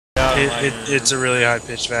It's a really high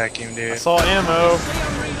pitched vacuum, dude. I saw ammo.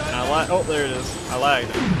 And I oh, there it is. I lagged.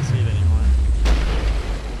 I couldn't see it anymore.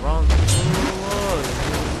 Run.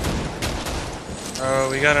 Oh,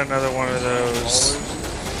 we got another one of those.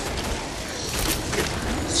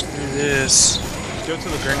 Screw this. Let's go to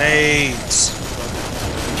the grenades.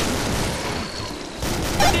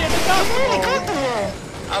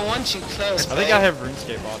 I want you close. I think I have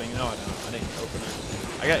RuneScape botting. No, I don't. I didn't open it.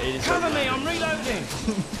 I got 87. Cover me, I'm reloading.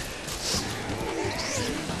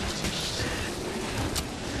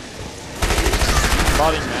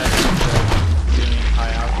 Botting magic doing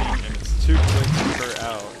high outing, and it's 2 clicks per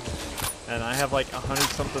out. And I have like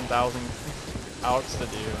 100-something thousand outs to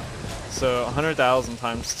do. So 100,000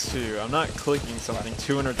 times 2. I'm not clicking something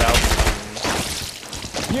 200,000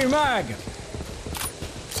 times. New mag.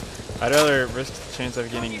 I'd rather risk the chance of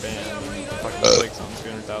getting banned than fucking click something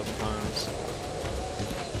 200,000 times.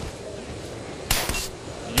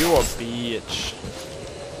 You a bitch.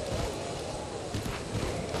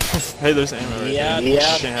 Hey, there's ammo right there. You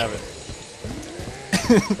can't have it.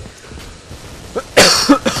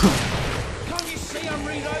 Can't you see I'm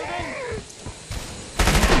reloading?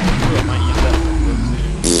 Ooh, I might use that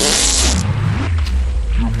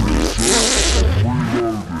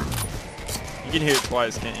too. You can hear it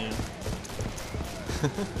twice, can't you?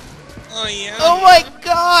 Oh yeah. Oh my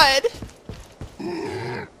god!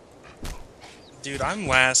 Dude, I'm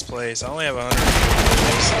last place. I only have 100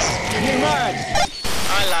 places. New mag.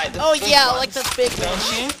 I like the Oh big yeah, ones, like the big don't one.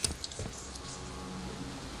 you?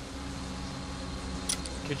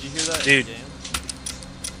 Could you hear that? Dude. Again?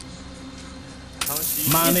 How much do you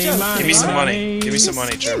Money, money. Give me some money. Give me some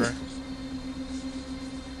money, Trevor.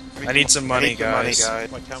 I need some money, guys.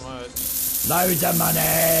 Like how much? Loads of money.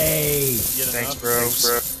 You get Thanks, enough? bro.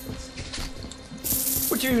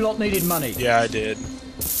 Would you lot needed money? Yeah, I did.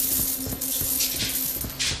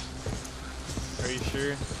 Are you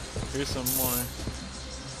sure? Here's some more.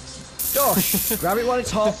 Josh, grab it while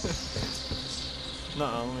it's hot.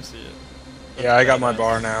 Nuh-uh, let me see it. Yeah, I got my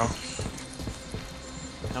bar now.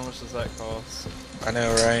 How much does that cost? I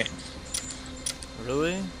know, right?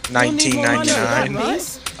 Really?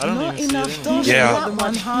 $19.99. I don't even see it Yeah.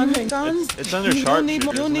 It's under sharpshooter,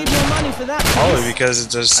 You'll isn't need it? more money for that. Probably because it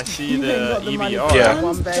I just. see the EBR. Yeah.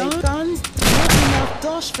 Guns, not enough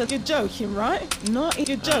dosh for. You're joking, right? Not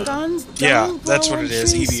you're joking. Guns. Yeah, that's what it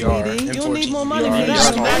is. EBR. You'll need more money for EBR.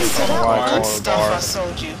 that. That's the Why call good it stuff bar? I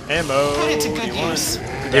sold you. Ammo. Put it to you good want? use.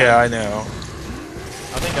 Yeah, I know.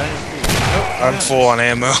 I think I am too. I'm full on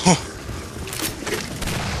ammo.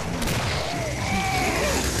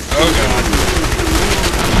 Oh god.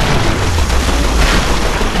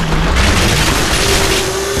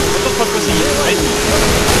 What the fuck was he hiding?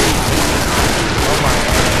 Oh my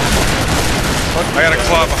god. I got a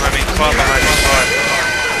claw behind me. Claw behind me.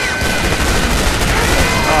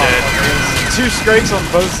 Dead. There's 2 scrapes on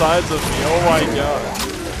both sides of me. Oh my god.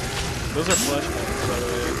 Those are flashbangs, by the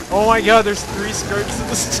way. Oh my god, there's 3 scrapes in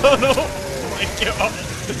this tunnel. Oh my god.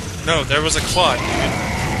 No, there was a claw, dude.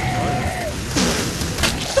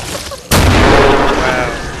 Wow.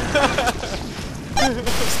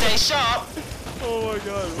 Stay sharp. Oh my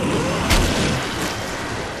god.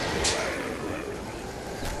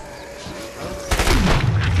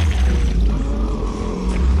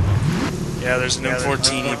 Yeah, there's an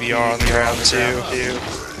M14 EBR on the ground too.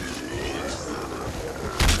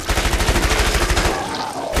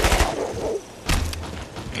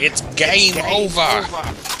 It's game over.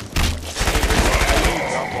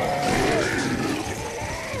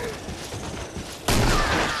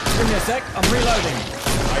 Give me a sec, I'm reloading.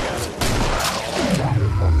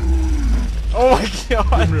 Oh my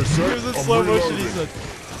god. He was in slow motion. He said,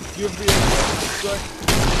 "Give me a sec.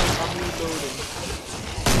 I'm reloading."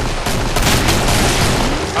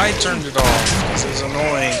 I turned it off because it was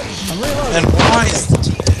annoying. I'm reloading. And why is the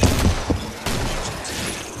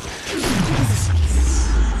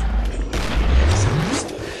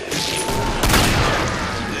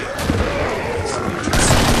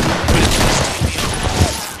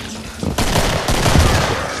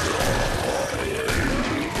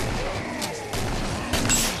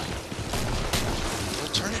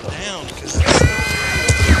turn it down because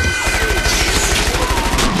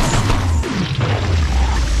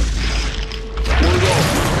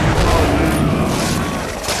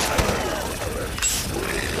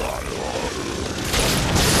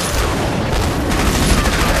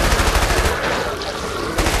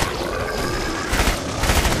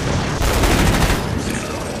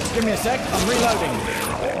Give me a sec, I'm reloading.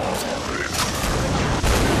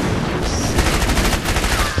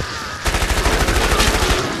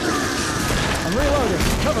 I'm reloading,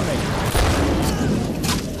 cover me.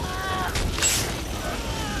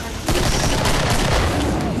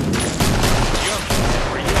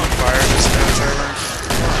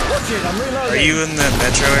 you in the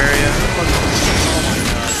metro area?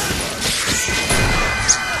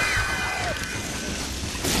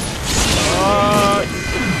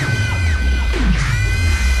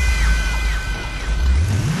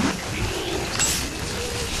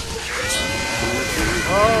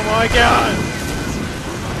 Oh my god!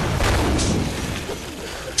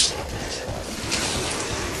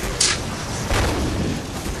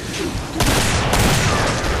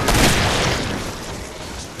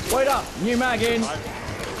 Wait up. New mag in. You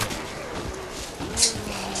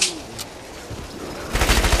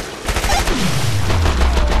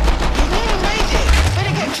nearly made it.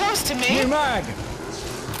 Better get close to me. New mag.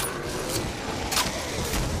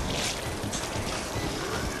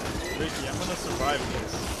 Ricky, I'm gonna survive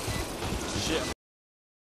this.